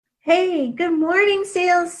Hey, good morning,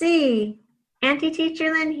 CLC. Auntie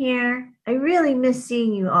Teacher Lynn here. I really miss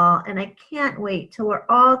seeing you all, and I can't wait till we're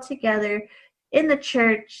all together in the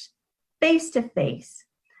church, face to face.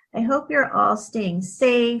 I hope you're all staying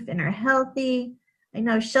safe and are healthy. I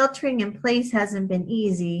know sheltering in place hasn't been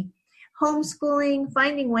easy. Homeschooling,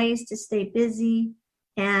 finding ways to stay busy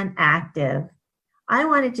and active. I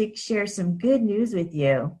wanted to share some good news with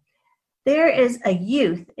you. There is a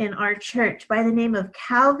youth in our church by the name of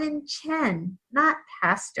Calvin Chen, not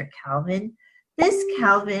Pastor Calvin. This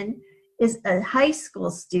Calvin is a high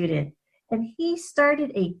school student, and he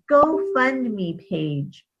started a GoFundMe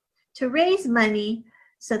page to raise money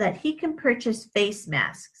so that he can purchase face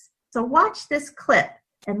masks. So watch this clip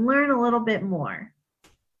and learn a little bit more.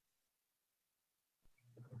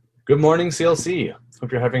 Good morning, CLC.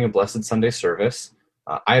 Hope you're having a blessed Sunday service.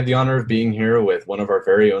 I have the honor of being here with one of our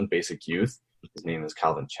very own basic youth. His name is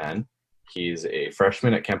Calvin Chen. He's a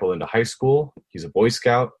freshman at Camp Olinda High School. He's a Boy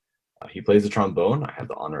Scout. He plays the trombone. I had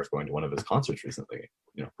the honor of going to one of his concerts recently.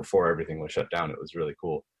 Before everything was shut down, it was really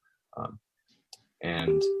cool.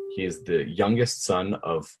 And he is the youngest son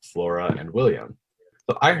of Flora and William.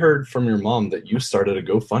 So I heard from your mom that you started a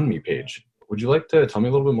GoFundMe page. Would you like to tell me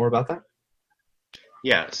a little bit more about that?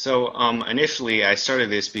 Yeah, so initially I started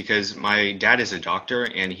this because my dad is a doctor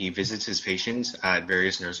and he visits his patients at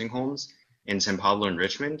various nursing homes in San Pablo and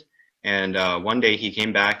Richmond. And one day he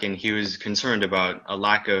came back and he was concerned about a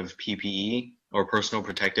lack of PPE or personal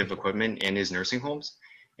protective equipment in his nursing homes.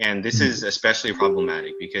 And this is especially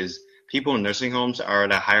problematic because people in nursing homes are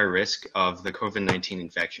at a higher risk of the COVID-19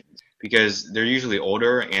 infections because they're usually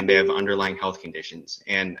older and they have underlying health conditions.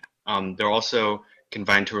 And they're also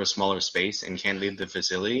confined to a smaller space and can't leave the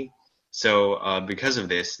facility. So because of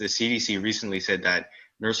this, the CDC recently said that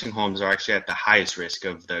nursing homes are actually at the highest risk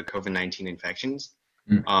of the COVID-19 infections.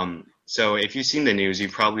 So if you've seen the news,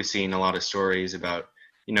 you've probably seen a lot of stories about,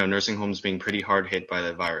 nursing homes being pretty hard hit by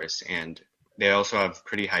the virus, and they also have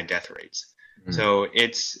pretty high death rates. So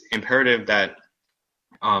it's imperative that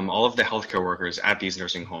all of the healthcare workers at these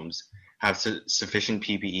nursing homes have sufficient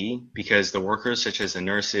PPE because the workers such as the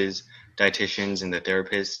nurses, dietitians, and the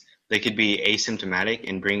therapists, they could be asymptomatic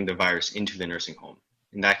and bring the virus into the nursing home.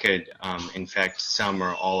 And that could infect some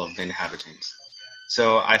or all of the inhabitants.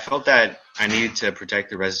 So I felt that I needed to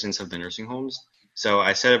protect the residents of the nursing homes. So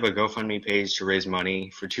I set up a GoFundMe page to raise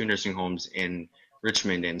money for 2 nursing homes in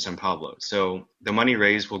Richmond and San Pablo. So the money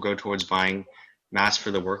raised will go towards buying masks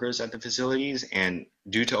for the workers at the facilities. And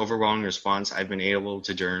due to overwhelming response, I've been able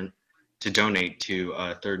to donate to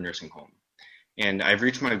a 3rd nursing home. And I've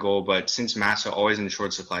reached my goal, but since masks are always in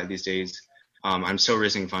short supply these days, I'm still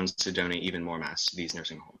raising funds to donate even more masks to these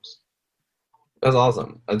nursing homes. That's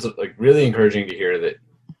awesome. That's really encouraging to hear that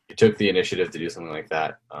you took the initiative to do something like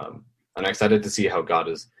that. And I'm excited to see how God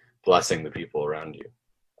is blessing the people around you,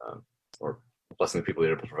 or blessing the people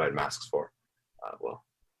you're able to provide masks for. Well,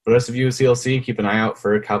 for the rest of you, CLC, keep an eye out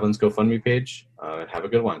for Calvin's GoFundMe page, and have a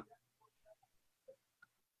good one.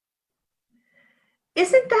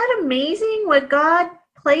 Isn't that amazing what God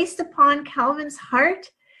placed upon Calvin's heart?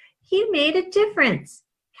 He made a difference.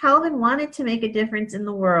 Calvin wanted to make a difference in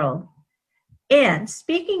the world. And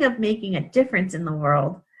speaking of making a difference in the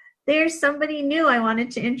world, there's somebody new I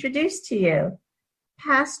wanted to introduce to you.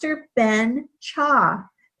 Pastor Ben Cha.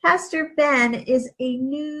 Pastor Ben is a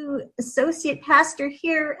new associate pastor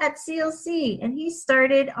here at CLC, and he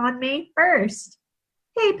started on May 1st.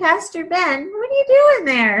 Hey, Pastor Ben, what are you doing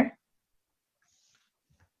there?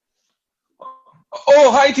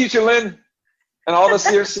 Oh, hi, Teacher Lynn, and all the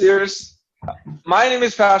seers. My name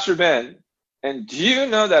is Pastor Ben, and do you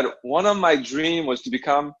know that one of my dreams was to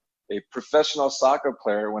become a professional soccer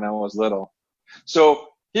player when I was little? So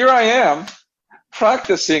here I am,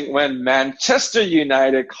 practicing when Manchester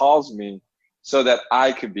United calls me so that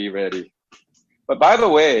I could be ready. But by the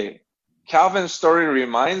way, Calvin's story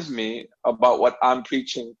reminds me about what I'm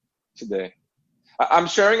preaching today. I'm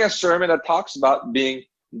sharing a sermon that talks about being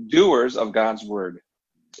doers of God's word.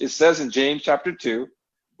 It says in James chapter 2,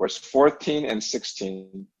 verse 14 and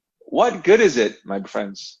 16, what good is it, my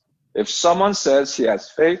friends, if someone says he has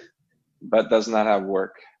faith but does not have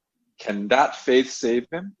work? Can that faith save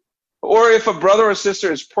him? Or if a brother or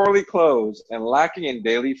sister is poorly clothed and lacking in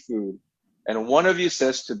daily food, and one of you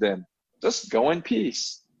says to them, just go in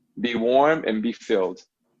peace, be warm and be filled,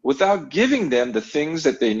 without giving them the things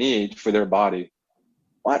that they need for their body,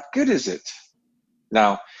 what good is it?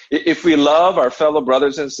 Now, if we love our fellow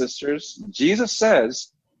brothers and sisters, Jesus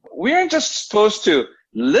says we aren't just supposed to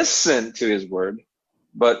listen to his word,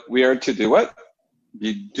 but we are to do what?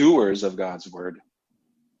 Be doers of God's word.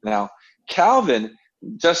 Now, Calvin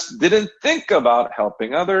just didn't think about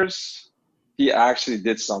helping others. He actually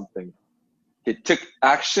did something. He took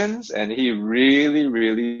actions and he really,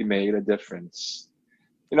 really made a difference.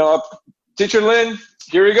 You know, Teacher Lynn,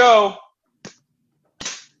 here we go.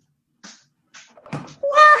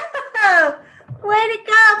 Whoa! Way to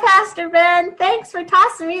go, Pastor Ben. Thanks for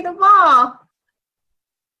tossing me the ball.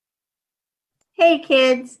 Hey,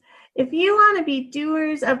 kids, if you want to be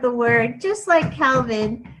doers of the word, just like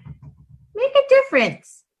Calvin, make a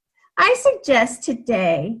difference. I suggest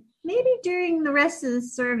today, maybe during the rest of the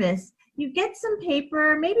service, you get some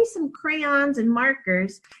paper, maybe some crayons and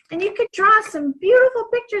markers, and you could draw some beautiful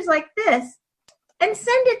pictures like this and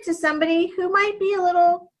send it to somebody who might be a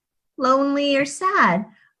little lonely or sad,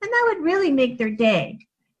 and that would really make their day.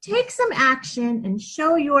 Take some action and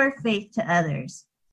show your faith to others.